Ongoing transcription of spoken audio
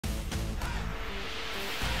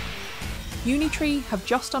Unitree have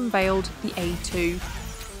just unveiled the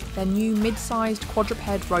A2, their new mid-sized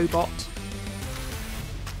quadruped robot.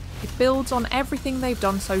 It builds on everything they've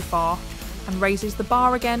done so far and raises the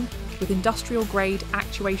bar again with industrial-grade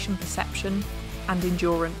actuation perception and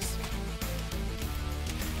endurance.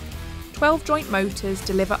 12-joint motors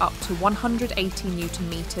deliver up to 180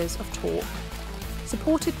 Nm of torque,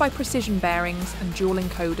 supported by precision bearings and dual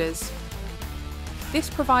encoders. This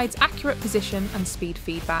provides accurate position and speed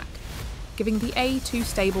feedback, giving the A2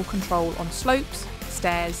 stable control on slopes,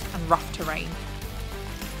 stairs and rough terrain.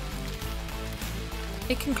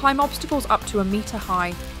 It can climb obstacles up to 1 metre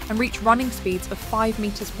high and reach running speeds of 5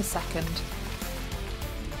 metres per second.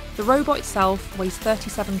 The robot itself weighs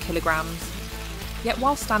 37 kilograms, yet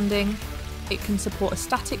while standing, it can support a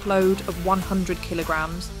static load of 100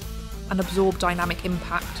 kilograms and absorb dynamic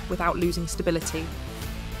impact without losing stability.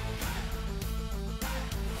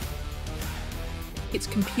 Its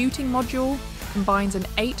computing module combines an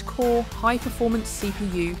 8-core high-performance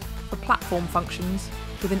CPU for platform functions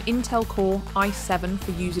with an Intel Core i7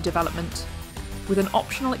 for user development, with an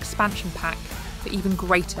optional expansion pack for even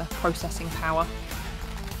greater processing power.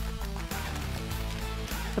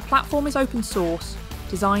 The platform is open source,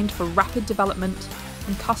 designed for rapid development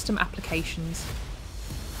and custom applications.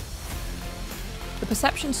 The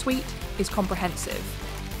perception suite is comprehensive.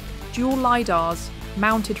 Dual LiDARs,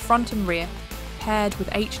 mounted front and rear, paired with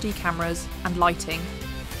HD cameras and lighting.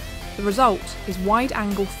 The result is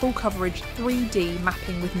wide-angle full-coverage 3D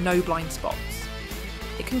mapping with no blind spots.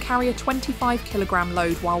 It can carry a 25-kilogram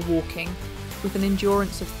load while walking, with an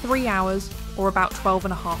endurance of 3 hours or about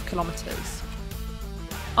 12.5 kilometres.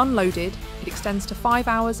 Unloaded, it extends to 5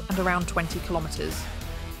 hours and around 20 kilometres.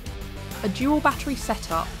 A dual battery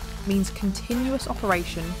setup means continuous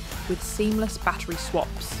operation with seamless battery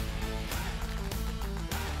swaps.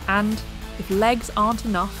 And if legs aren't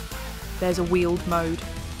enough, there's a wheeled mode.